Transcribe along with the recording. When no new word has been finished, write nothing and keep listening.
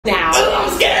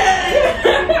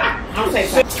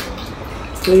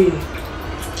Wait.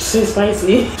 So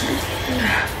spicy.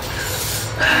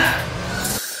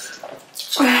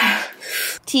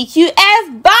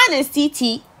 TQF bonnets,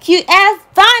 TQF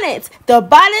bonnets. The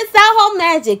bonnets that hold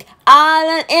magic all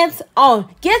on its own.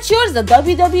 Get yours at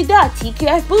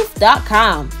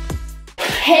www.tqfbooth.com.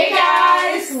 Hey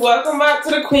guys, welcome back to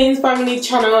the Queen's Family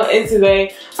channel, and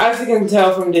today, as you can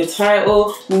tell from the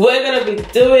title, we're gonna be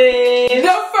doing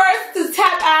The first to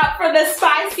tap out for the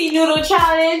spicy noodle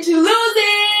challenge,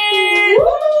 losing.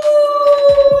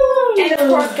 And of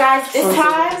course, guys, this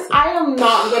time I'm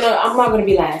not gonna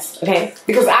be last, okay?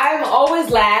 Because I'm always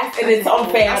last, and it's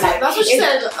unfair. That's what you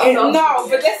said. No,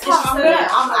 but this time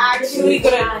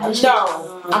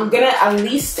I'm gonna at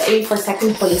least aim for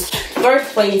second place. Third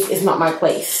place is not my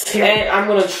place. and I'm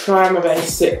gonna try my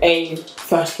best to aim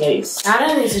first place. I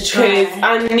don't need to try. Because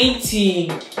I need to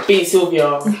beat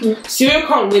Sylvia. Sylvia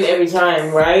can't win every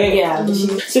time, right? Yeah.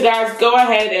 So guys, go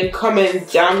ahead and comment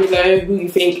down below who you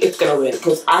think is gonna win,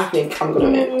 because I think I'm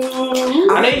gonna win.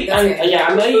 I know you, I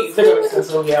know you're gonna say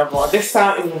Sylvia, but this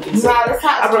time it won't be Sylvia. Nah, this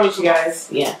time I promise you guys.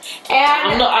 Yeah.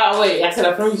 I'm And not. Wait, I said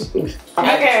I promise you.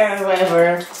 okay,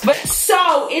 whatever. But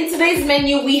so in today's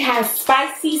menu we have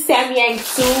spicy samyang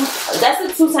soup. That's a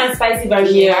 2-time spicy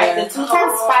version, right? The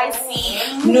 2-time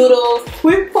spicy noodles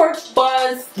with pork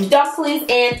buns, dumplings,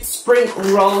 and spring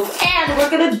rolls. And we're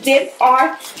gonna dip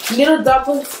our little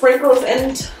dumpling sprinkles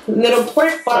and little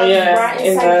pork buns right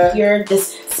inside here.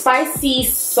 This spicy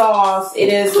sauce. It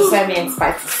is the samyang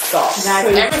spicy sauce. Guys,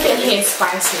 everything here is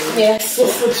spicy. Yes,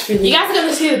 this looks really. You guys are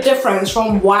gonna see the difference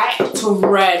from white to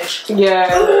red.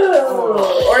 Yeah.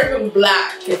 Or even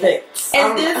black if it's.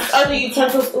 And this are the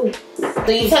utensils. Ooh.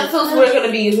 The utensils we're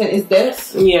gonna be using is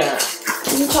this. Yeah.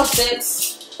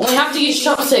 Chopsticks. We have to use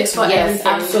chopsticks for Yes, everything.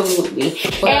 absolutely.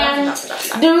 And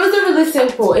the rules are really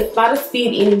simple. It's not a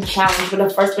speed eating challenge, but the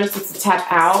first person to tap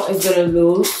out is gonna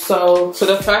lose. So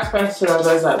the first person goes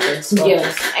like this.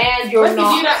 yes, and you're What if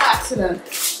not. you do that accident?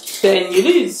 Then you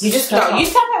lose. You just tap out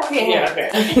with your hand. Yeah.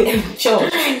 Okay. Sure.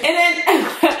 And then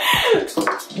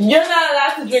you're not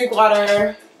allowed to drink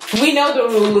water. We know the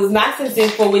rules, nice and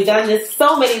simple. We've done this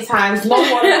so many times. No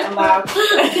water allowed.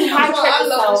 You can hydrate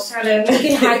yourself. You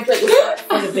can hydrate yourself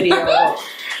for the video.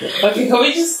 Okay, can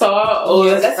we just start? Or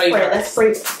Let's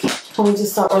spray. Can we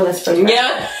just start? Or let's spray.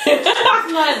 Yeah. I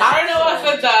don't know what's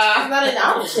with that. It's not an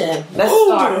option. Let's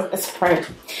start. Let's pray.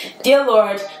 Dear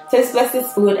Lord, please bless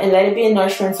this food and let it be a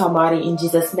nourishment to our body in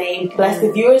Jesus' name. Bless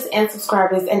the viewers and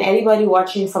subscribers and anybody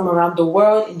watching from around the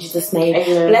world in Jesus' name.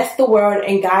 Amen. Bless the world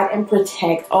and guide and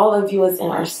protect all the viewers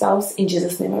and ourselves in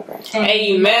Jesus' name. I pray.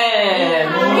 Amen.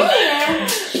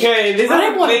 Okay, this I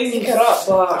didn't want to pick it up,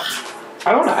 but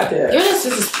I don't know how to do it. give me the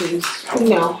scissors, please.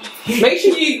 No. Make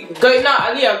sure you go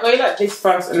go like this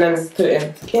first and then put it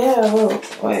in. Yeah, well,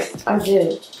 wait. I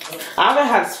did. I haven't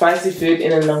had spicy food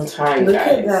in a long time, Look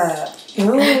guys. at that.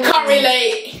 Can't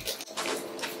relate.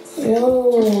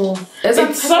 Ew.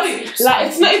 It's so like it's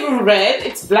not even red,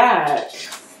 it's black.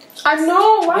 I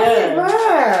know. Why is it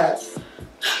red?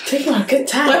 Taking a good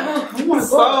time. Oh my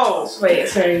god. Wait,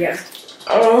 sorry again.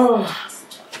 Oh,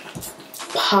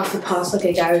 Pause.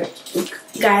 Okay, guys,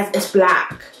 it's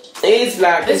black. it is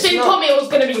black. This thing told me it was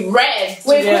gonna be red.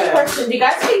 Wait, Yeah. quick question. Do you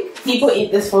guys think people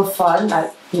eat this for fun?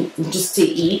 Like, just to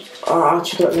eat? Oh, I'll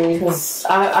check it out. Because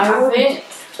I think.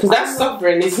 Because that's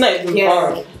suffering. It's not even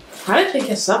fun. I don't think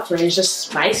it's suffering. It's just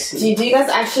spicy. Do you guys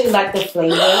actually like the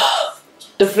flavor?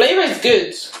 The flavor is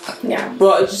good, Yeah.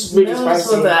 but it's just really So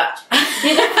spicy. that.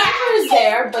 Yeah, the flavor is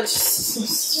there, but it's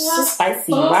just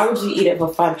spicy. Why would you eat it for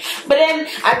fun? But then,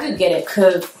 I do get it,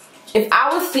 because if I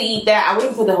was to eat that, I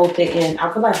wouldn't put the whole thing in.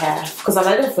 I'd put like half, because I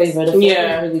like the flavor. The flavor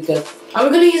is really good. Are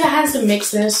we gonna use our hands to mix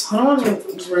this? I don't want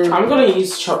to. I'm gonna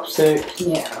use chopstick.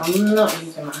 Yeah, I'm not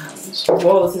using my hands.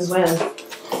 Whoa, this is when?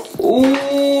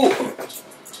 Ooh.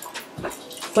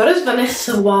 But this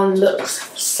Vanessa one looks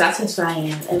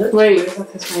satisfying. It looks really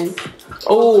satisfying.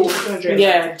 Oh,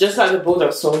 yeah, just like the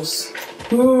bulldog sauce.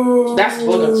 Ooh. That's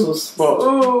bulldog sauce, but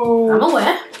Ooh. I'm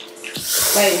aware.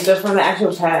 Like, just from the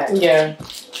actual pack. yeah.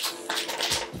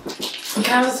 Can I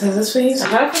have a scissors, please? I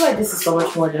kind of feel like this is so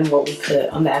much more than what we put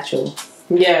on the actual.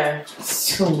 Yeah. It's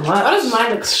too much. Why does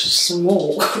mine look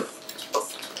small?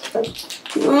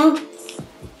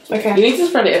 Okay. You need to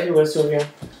spread it everywhere, Sylvia.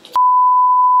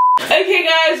 Okay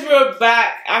guys, we're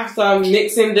back after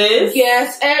mixing this.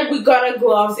 Yes, and we got our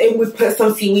gloves and we put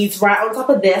some seaweeds right on top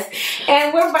of this.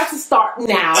 And we're about to start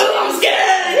now. I'm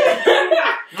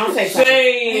scared! I'm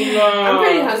Same. I'm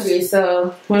pretty hungry,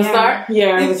 so wanna start?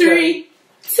 Yeah. In 3,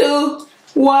 2,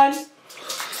 1.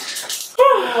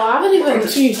 Oh, I haven't even.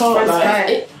 Too hot,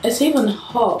 like. It's even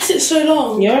hot. Is it so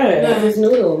long? Yeah. There's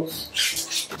noodles.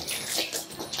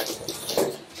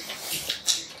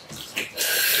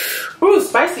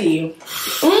 spicy.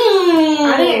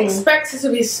 I didn't expect it to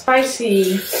be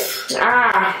spicy.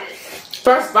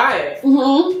 First bite.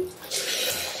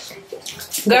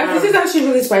 Guys, this is actually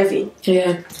really spicy.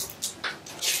 Yeah.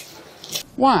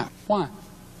 Why?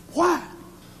 Woo!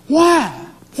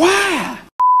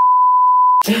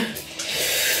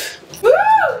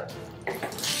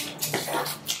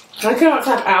 I cannot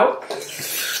tap out.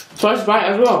 First bite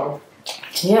as well.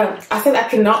 Yeah. I said I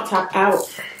cannot tap out.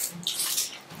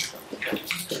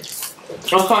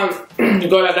 I can't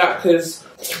go like that because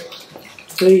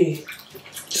it's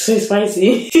so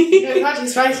spicy. It's actually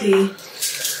spicy. I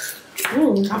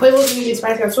thought it wasn't really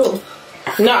spicy at all.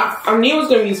 No, I knew it was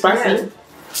going to be spicy.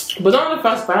 But not on the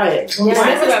first bite. Yeah.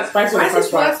 Why is it that spicy on the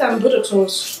first bite? Worse than buddock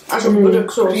sauce. Actual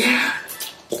buddock sauce.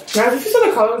 Guys, if you saw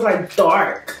the color was like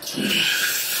dark.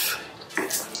 I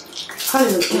can't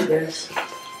even eat this.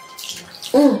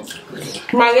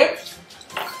 My lips.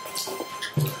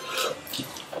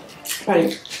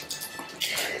 Like,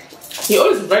 you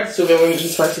always red Sylvia when you eat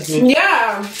spicy food.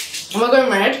 Yeah. Am I going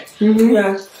red?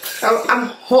 Yeah. I'm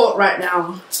hot right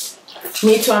now.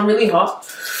 Me too, I'm really hot.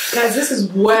 Guys, this is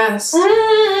worse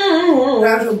than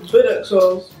actual buddock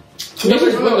sauce. This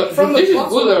is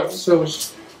bulldog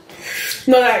sauce.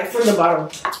 No, like from the bottom.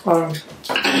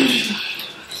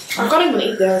 I can't even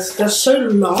eat this. They're so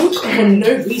long for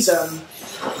no reason.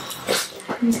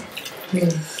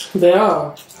 They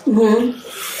are.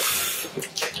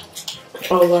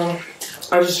 Oh wow.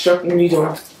 I just dropped the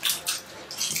needle.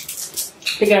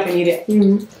 Pick it up and eat it.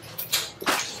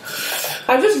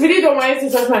 I just really don't want it to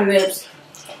touch my lips.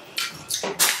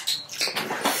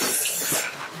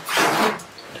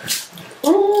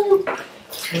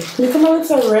 Look at my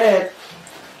lips are red.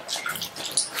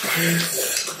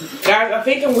 Guys, I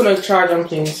think I'm gonna try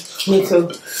dumplings. Me too.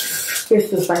 It's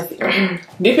too spicy.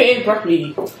 Dip it in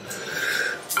properly.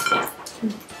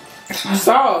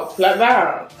 Salt, like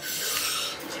that.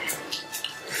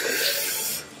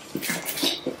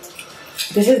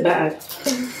 This is bad.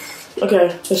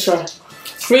 Okay, let's try.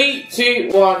 3, 2,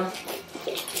 1.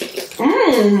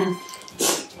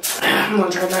 I'm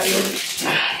not trying that yet.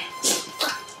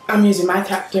 I'm using my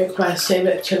tactic where I save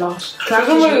it to last. Can I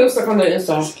know what it looks like on the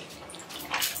inside?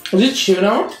 Is it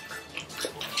tuna?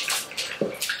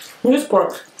 This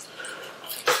pork.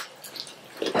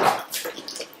 It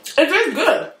tastes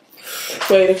good.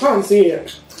 Wait, I can't see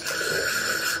it.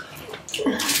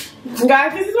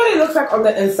 Guys, this is what it looks like on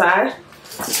the inside.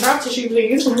 Not tissue,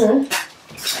 please.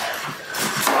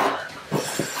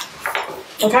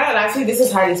 I kind of like it. This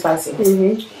is highly spicy.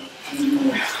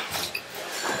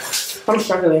 I'm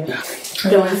struggling.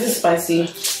 Yo, this is spicy.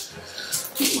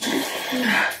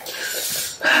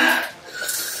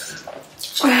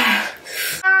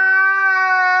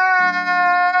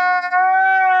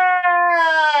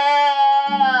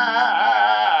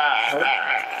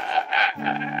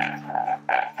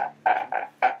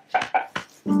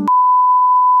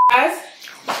 Guys,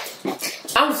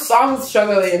 I'm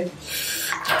struggling.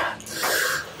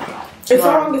 It's so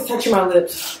long as touching my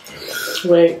lips.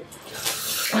 Wait.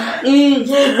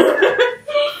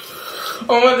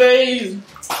 Oh my days.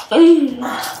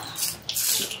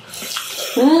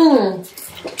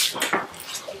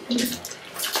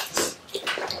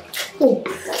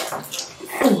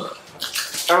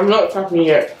 I'm not tapping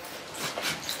yet.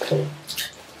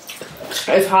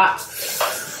 It's hot.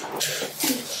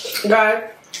 Guys,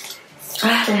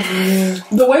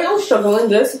 the way I'm struggling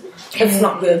this, it's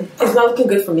not good. It's not looking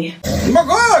good for me. Oh my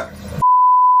God!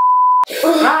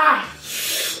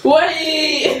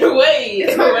 Wait.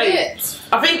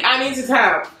 I think I need to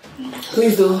tap.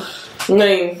 Please do.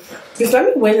 No. Just let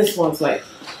me win this once, like.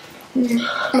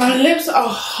 My lips are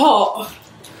hot.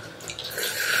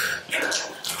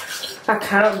 I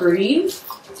cannot breathe.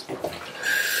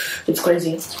 It's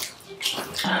crazy.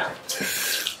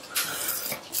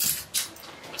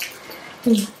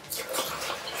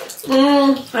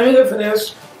 Let me go for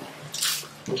this.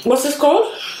 What's this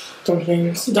called?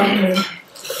 Dumplings. Dumpling.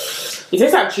 It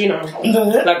tastes like tuna.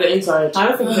 Does it? Like the inside. I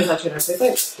don't think it tastes like tuna. It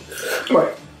tastes like...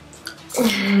 What?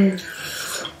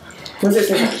 What's it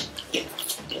taste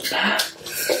like?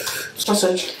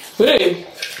 Sausage. Really?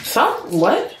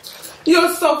 What?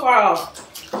 You're so far off.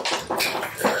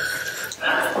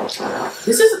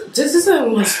 This isn't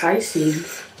more spicy.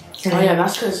 Oh yeah,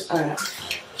 that's because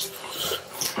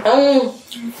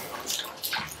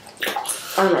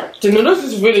Alright. The noodles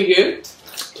is really good.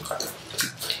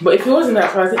 But if it wasn't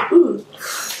that spicy, ooh.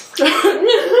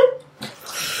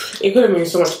 It could have been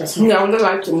so much better. Yeah, I would have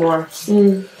liked it more.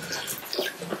 ooh.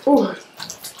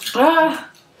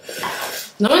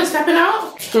 No one's stepping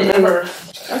out? Never.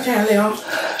 Okay, Leo.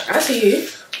 I see you.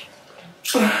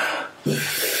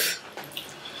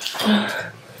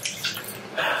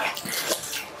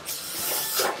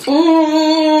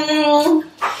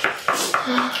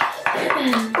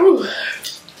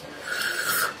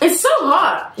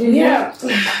 Yeah.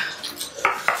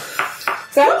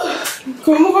 So,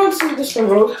 can we move on to the string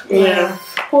roll? Yeah.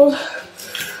 We'll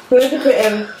dip it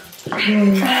in.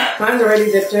 Mine's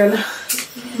already dipped in.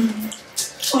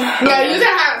 Yeah, use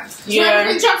your hands. Yeah.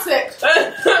 Use chopstick.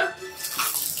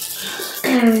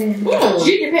 Did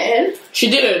you dip it in? She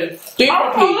didn't. Do it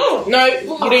properly. No,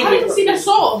 you I didn't do didn't it. see the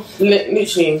sauce.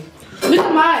 Literally. Look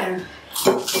at mine.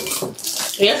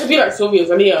 It has to be like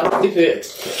Sylvia's. I need to dip it.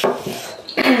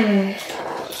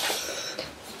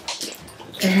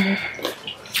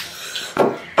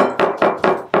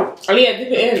 Aaliyah,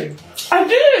 dip it in. I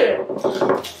did.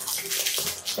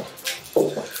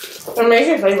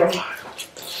 Amazing flavor.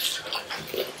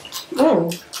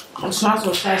 It's not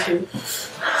so spicy.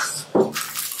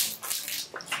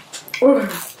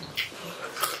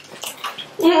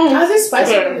 How's it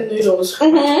spicy with the noodles?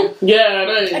 Yeah, I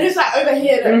know. And it's like over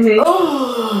here.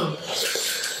 Oh.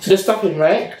 The stuffing,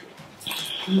 right?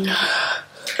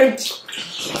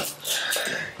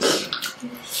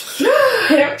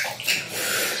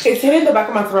 It's hitting the back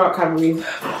of my throat, I can't breathe.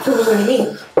 What do you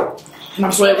mean?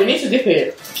 Wait, we need to dip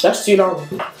it. That's too long.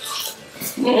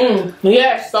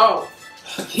 Yeah, stop.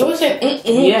 You always say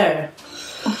Yeah.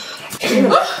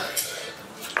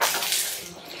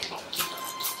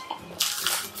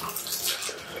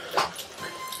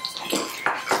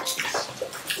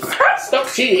 Stop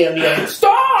cheating, Aaliyah.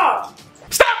 Stop!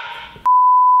 Stop!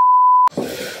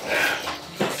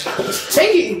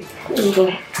 Thank you.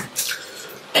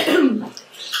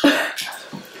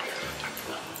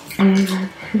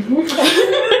 We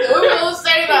will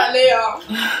say that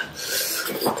later.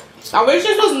 I wish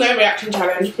this was no reaction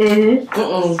challenge.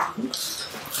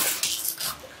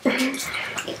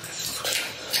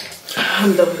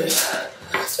 I'm done with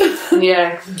this.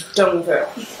 Yeah, Done with it.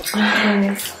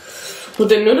 but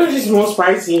the noodles is more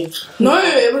spicy. No,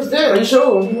 it was Are good. you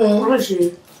sure?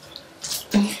 Honestly.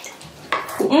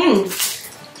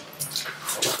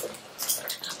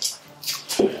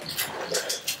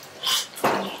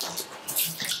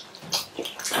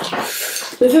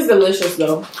 This is delicious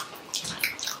though.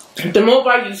 The more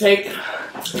bite you take,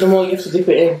 the more you have to dip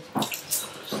it in.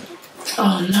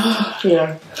 Oh no.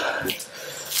 Yeah.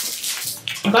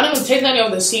 I can't even taste any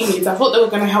of the seaweeds. I thought they were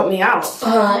going to help me out.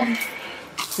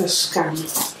 The scam.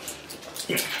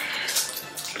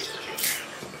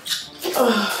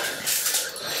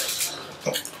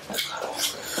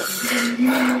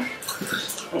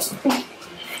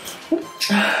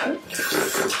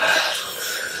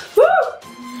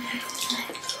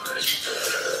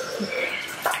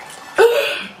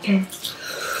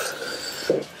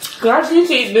 Guys, you need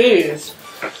to eat this.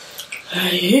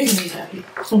 You can eat that.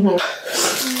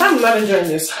 I'm not enjoying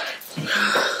this.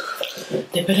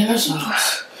 Dip it in the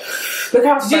sauce. Look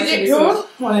how Did spicy you this dip is. yours?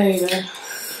 Well, there you go.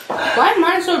 Why is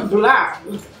mine so black?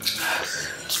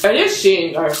 I just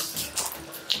seen, guys.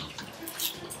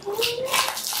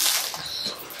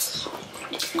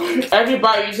 Every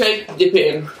bite you take, dip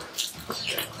it in.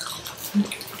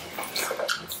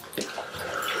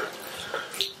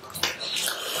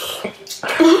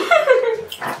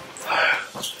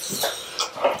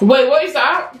 Wait, what is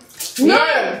that?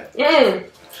 No.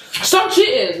 Stop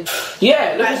cheating.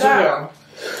 Yeah, look Like at that.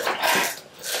 that.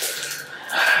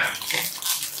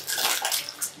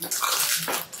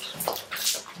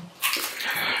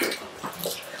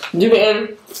 Dip it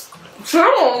in.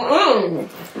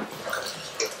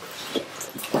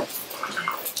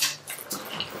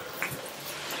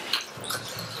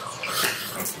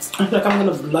 I feel like I'm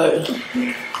gonna blow.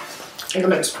 I'm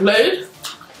gonna explode.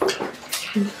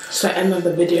 It's the end of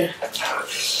the video.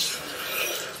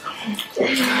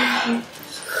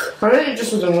 I really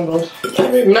just with the noodles.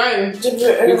 No,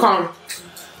 you can't.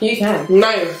 You can.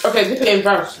 No. Okay, dip it in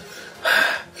first.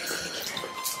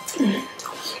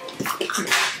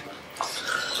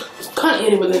 Can't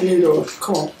eat it with the noodles.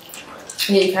 Come on.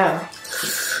 Yeah, you can.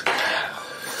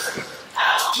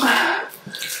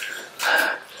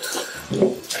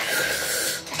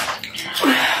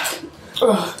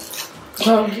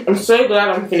 I'm so glad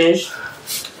I'm finished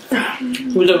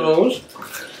with the rolls.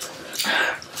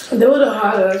 They were the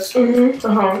hardest.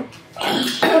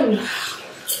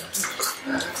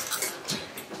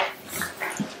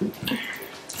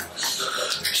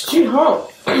 It's too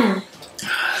hot. I'm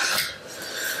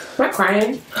not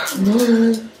crying.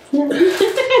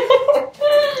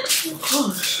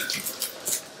 Gosh.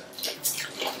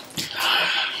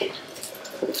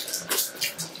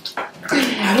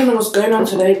 I don't know what's going on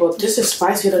today, but this is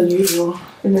spicier than usual.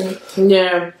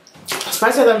 Yeah.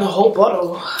 Spicier than the whole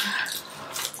bottle.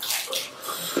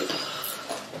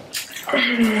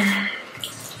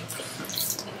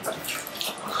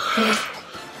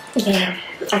 Yeah.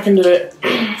 I can do it.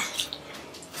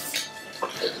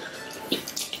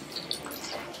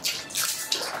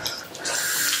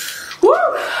 Woo!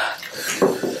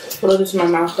 Well, this is my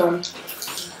mouth done.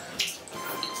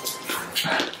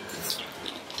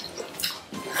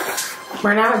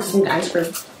 Right now, I just need ice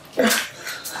cream.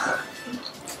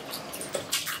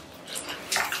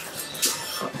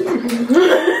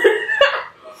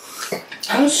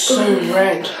 I'm so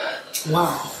red.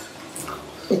 Wow.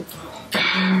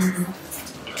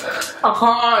 I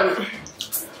can't.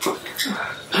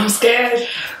 I'm scared.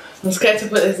 I'm scared to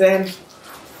put this in.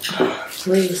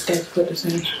 Really scared to put this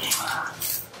in.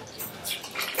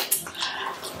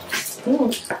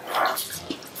 Mm.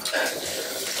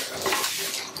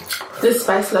 This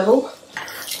spice level,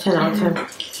 10 out of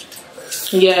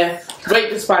 10. Yeah.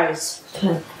 Rate the spice.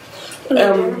 10.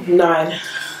 9.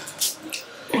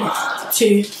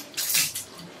 2.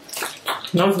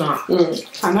 No, it's not.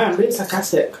 I know, I'm being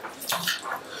sarcastic.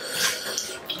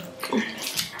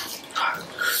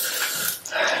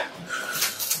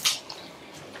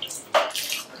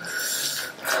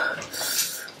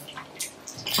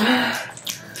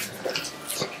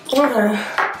 Okay.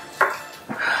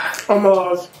 Oh my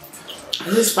god.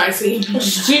 Is it spicy?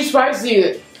 It's too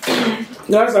spicy.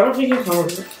 Guys, I don't think you can.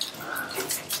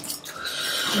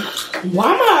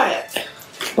 Why not?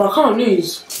 But I can't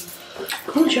lose.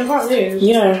 Oh, you can't lose.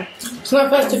 Yeah. It's not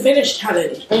first to finish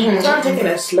challenge. I'm taking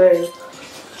it slow.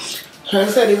 I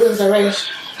said it wins the race.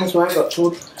 That's why I got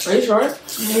told. Are you sure?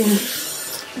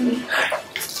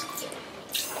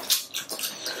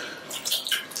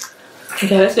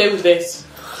 Okay, let's go with this.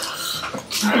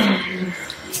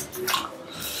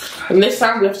 And this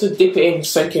time we have to dip it in,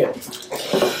 soak it.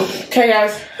 Okay,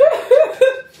 guys.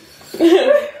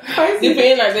 Dip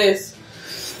it in like this.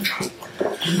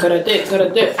 Gotta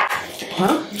dip.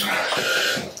 Huh?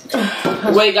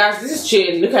 Wait, guys, this is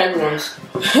cheating. Look at everyone's.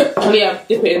 Yeah,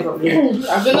 dip it in properly.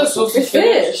 I think the sauce is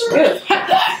Finished. finished.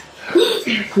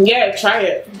 Good. Yeah, try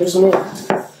it. There's more.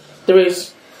 There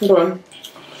is. Go on.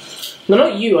 No,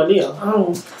 not you, Aaliyah.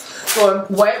 Oh. Well,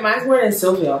 wait, mine's more than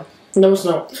Sylvia. No, it's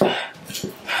not.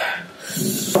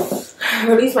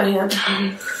 Release my hand.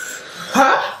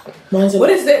 Huh? Mine's a What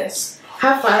lot. is this?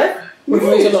 High five?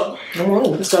 Mine's a lot. Oh.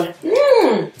 Let's go.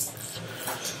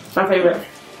 My favorite.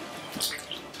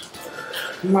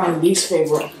 My least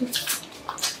favorite.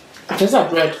 Tastes like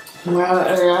bread. Well,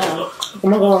 yeah. Oh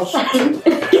my gosh. I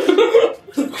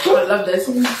love this.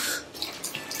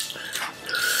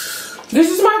 This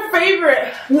is my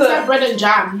favorite. It's like bread and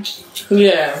jam.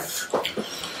 Yeah.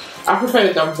 I prefer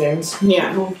the dumplings.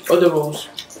 Yeah. Or the rolls.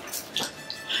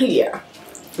 Yeah.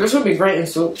 This would be great in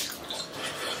soup.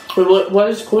 Wait, what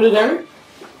is it called again?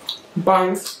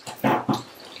 Buns.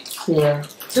 Yeah.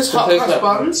 Just It hot tastes cross like-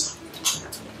 buns.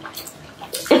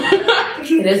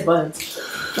 It is buns.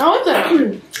 Oh, what the?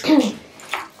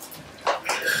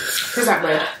 Is that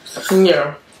bread?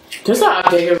 Yeah. Tastes like a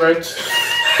bigger bread.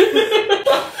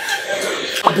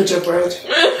 Butcher bread.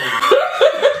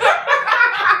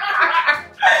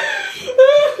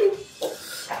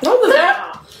 What was that?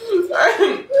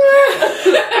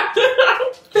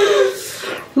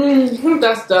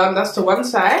 That's done. That's to one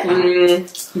side.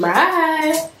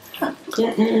 Bye. Oh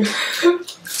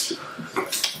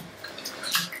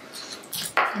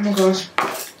my gosh.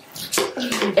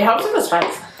 It helps with the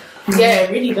spice. Yeah,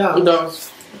 it really does. It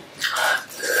does.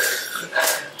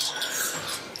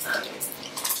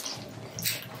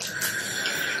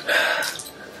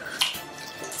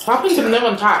 What happens if no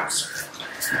one taps?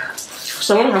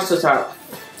 Someone has to tap.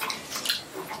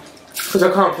 Because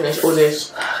I can't finish all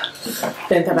this.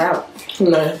 Then tap out.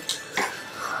 No.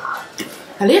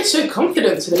 Aaliyah's so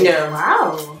confident today. Yeah.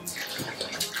 Wow.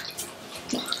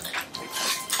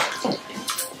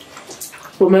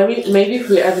 Well, maybe if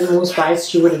we added more spice,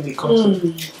 she wouldn't be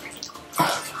confident.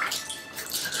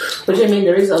 But I mean,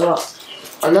 there is a lot.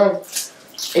 I know.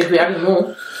 If we added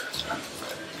more,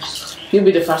 you'll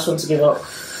be the first one to give up.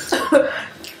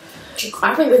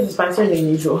 I think this is spicier than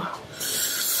usual.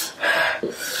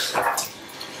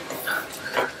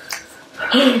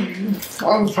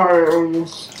 I'm sorry.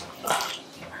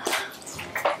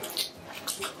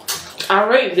 I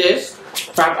rate this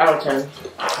 5 out of 10.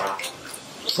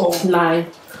 9.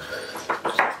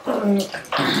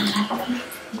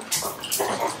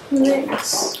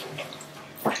 Next.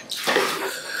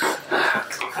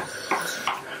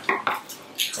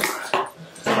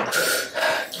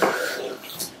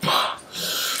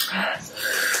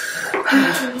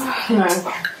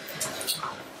 No.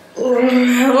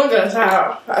 I'm not gonna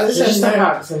tap. I Let's just just said tap no.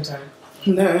 out at the same time.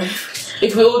 No.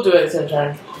 If we all do it at the same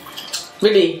time.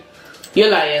 Really?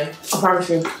 You're lying. I promise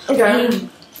you. Okay.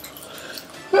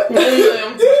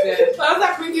 I'm so scared. Why was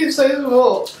that freaking so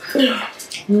small?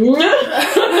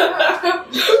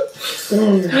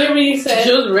 Maybe you said.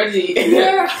 She was ready.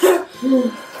 Yeah.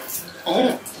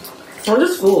 I'm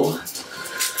just full.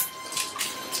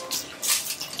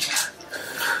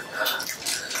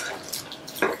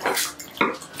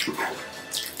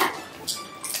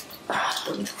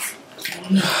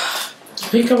 I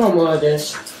think I want more of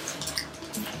this.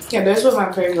 Yeah, those were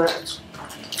my favorites.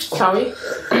 Shall we?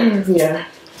 Yeah.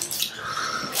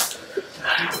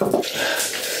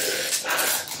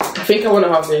 I think I want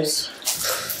to have this.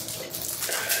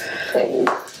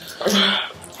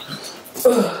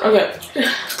 Okay.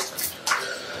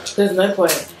 There's no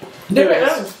point.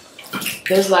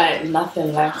 There's like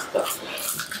nothing left.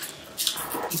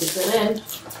 Dip it in.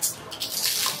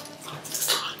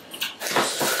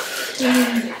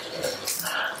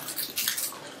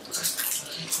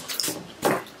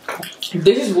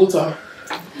 This is water.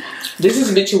 This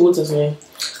is literally water to me.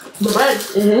 The bread.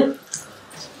 Mm-hmm.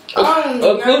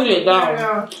 Oh, equivalent down.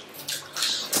 Yeah.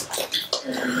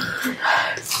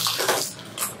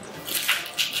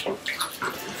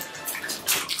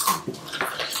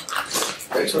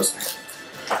 It's so spicy.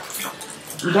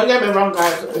 Don't get me wrong,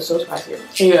 guys. It's so spicy.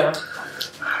 Yeah.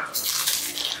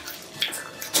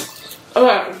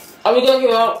 Okay. Are we gonna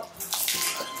give up?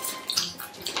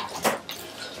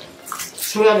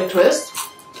 Should we have a twist?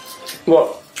 What?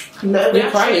 No You're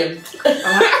reaction. crying.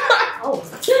 Oh.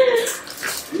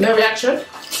 No reaction?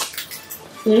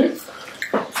 Hmm?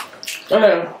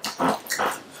 Okay.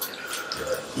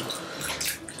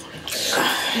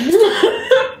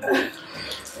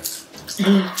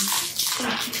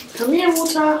 Come here,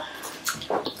 water.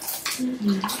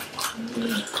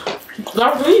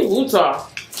 That's really water.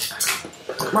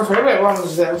 My favorite one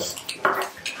is this.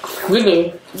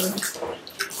 Really?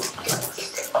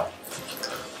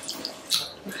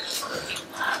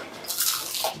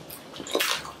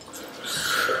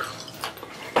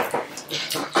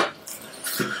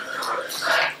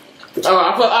 Oh,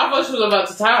 I thought she was about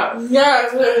to tap.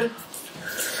 Yeah.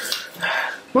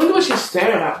 Wonder what she's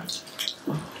staring at.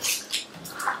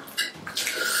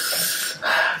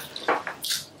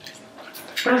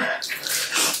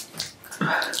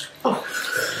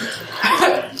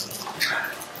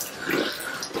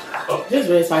 Oh, this is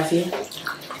really spicy.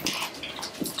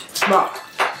 But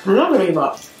I'm not gonna give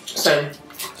up. So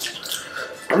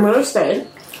I'm gonna stay.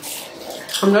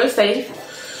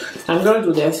 I'm gonna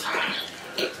do this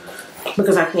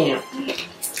because I can't.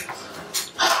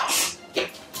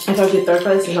 If I get third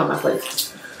place, it's not my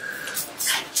place.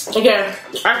 Okay,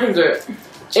 I can do it.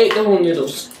 8 the whole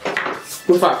noodles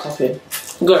without topping.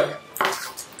 Go.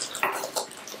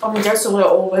 I guess we're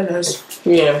all winners.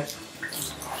 Yeah.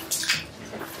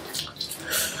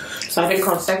 So I think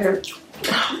I'm second.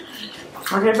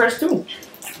 I came first too.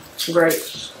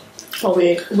 Great. Oh,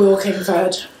 we all came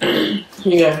third.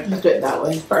 Yeah. Let's do it that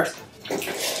way first.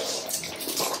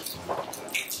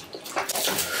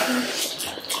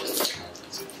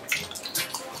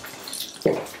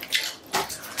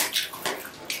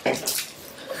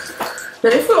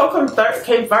 But if we all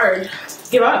came third,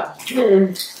 give up.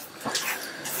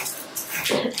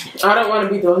 I don't want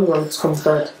to be the only one to come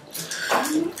third.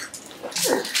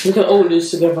 We can all lose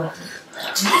together.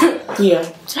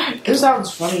 Yeah. It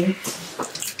sounds funny.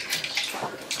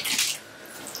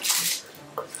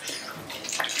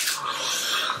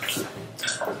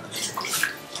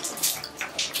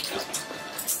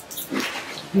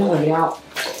 I'm not gonna be out.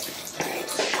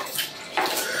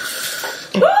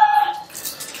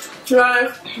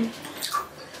 Right.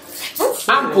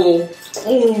 I'm full.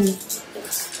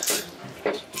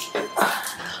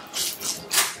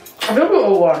 I don't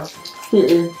know what.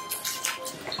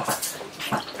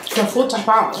 The full tap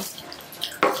out.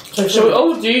 So we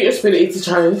all do a spin eater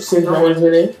challenge since no one's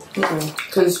winning.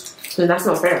 Because then that's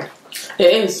not fair.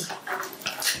 It is.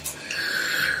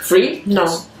 Free?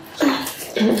 No.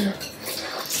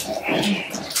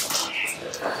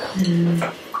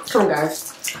 Come on,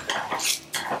 guys.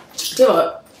 Give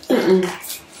up. I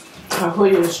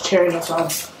thought you was cheering us on.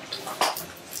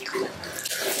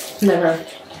 Never.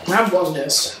 I've won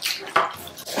this.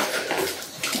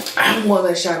 I've won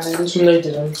this challenge. No, you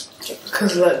didn't.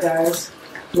 Because look, guys.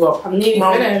 What? I'm nearly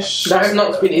finished. That's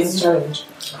not spin eater challenge.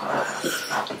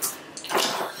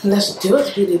 Let's do a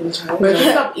speed eating challenge. But if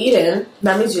you stop eating,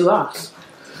 that means you lost.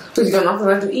 Because you got nothing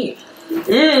left to eat.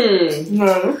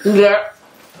 No. Yeah.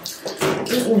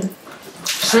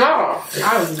 Small. I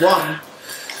won.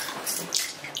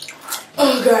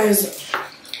 Oh, guys.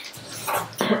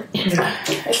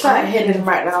 It's not hidden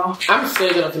right now. I'm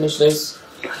still gonna finish this.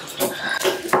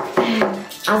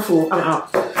 I'm full. I'm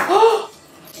out.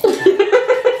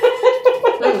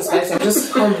 spicy. I'm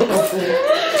just I'm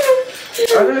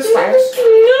gonna spice.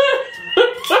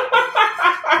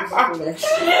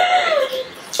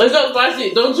 It's not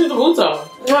spicy. Don't drink the water.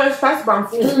 No, it's spicy, but I'm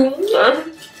full.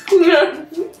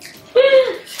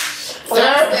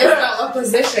 There's no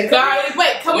opposition. Guys,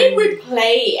 wait, can we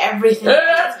replay everything?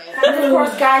 And of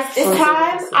course, guys, this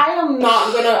time I'm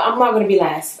not gonna be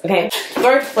last. Okay,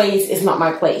 third place is not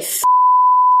my place.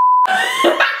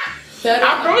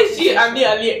 I promise you,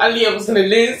 Aliyah was gonna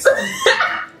lose.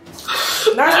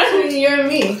 Not between you and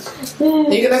me.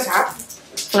 You gonna tap?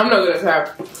 I'm not gonna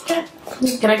tap.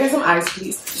 Can I get some ice,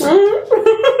 please?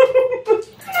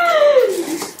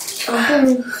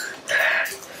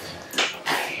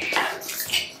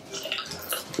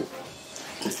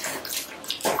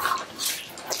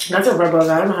 That's a rubber.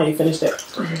 I don't know how you finished it.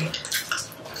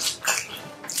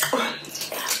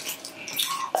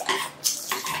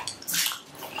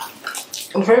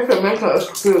 I'm trying to make it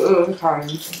a time.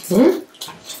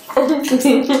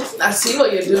 I see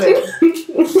what you're doing.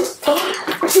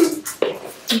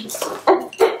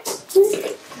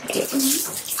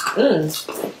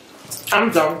 I'm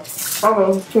done.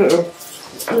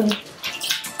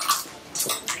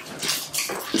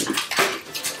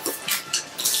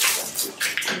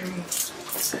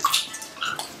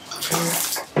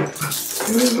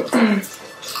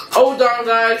 All done,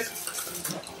 guys.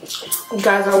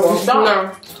 Guys, I won.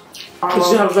 No. You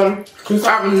still have some? You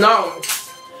have no.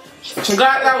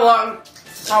 Guys, I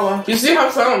won. You still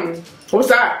have some. What's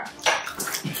that?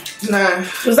 Nah.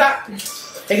 What's that?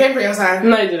 It came from your side.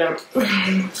 No, you didn't.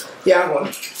 Yeah, I won.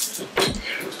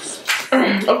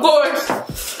 Of course.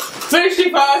 Finish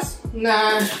it first.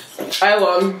 Nah. I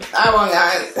won. I won,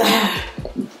 guys.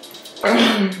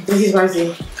 This is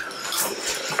spicy.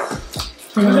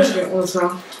 I'm gonna drink water.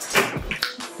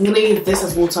 I'm gonna use this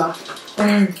as water.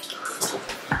 I'm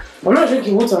not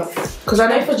drinking water. Because I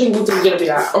know if I drink water, it's gonna be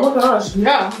like, oh my gosh.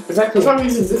 Yeah, Exactly. I'm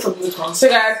using this as water. So,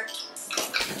 guys,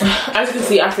 as you can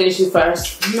see, I finished it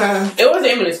first. Nah. It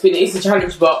wasn't even a spin, it's a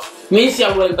challenge, but me and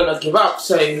Sia weren't gonna give up,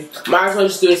 so might as well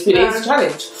just do a spin, it's a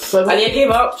challenge. Aliyah gave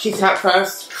up, she tapped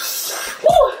first.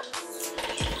 Woo!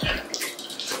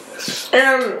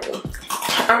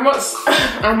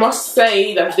 I must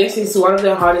say that this is one of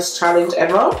the hardest challenge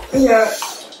ever. Yeah.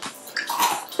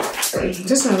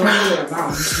 Just not really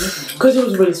because it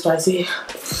was really spicy.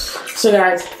 So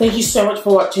guys, thank you so much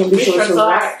for watching. Be sure to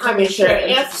like, comment, share,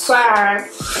 and subscribe.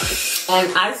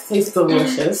 And ice tastes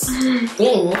delicious. And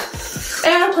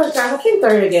of course, guys, I came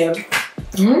third again.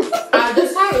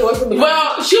 this time it wasn't.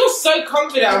 Well, she was so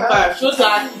confident at first. She was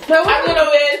like, I'm gonna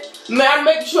win. I'm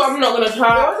making sure I'm not gonna It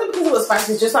try. wasn't because it was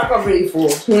spicy. It's just like I'm really full.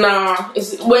 Nah,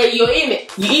 it's where you're in it.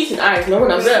 You're eating ice. No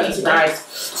one else is eating ice.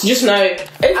 So just know it's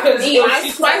because it was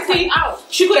too spicy.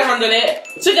 She couldn't handle it.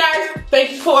 So guys,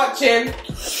 thank you for watching.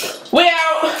 We're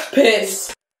out.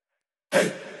 Peace.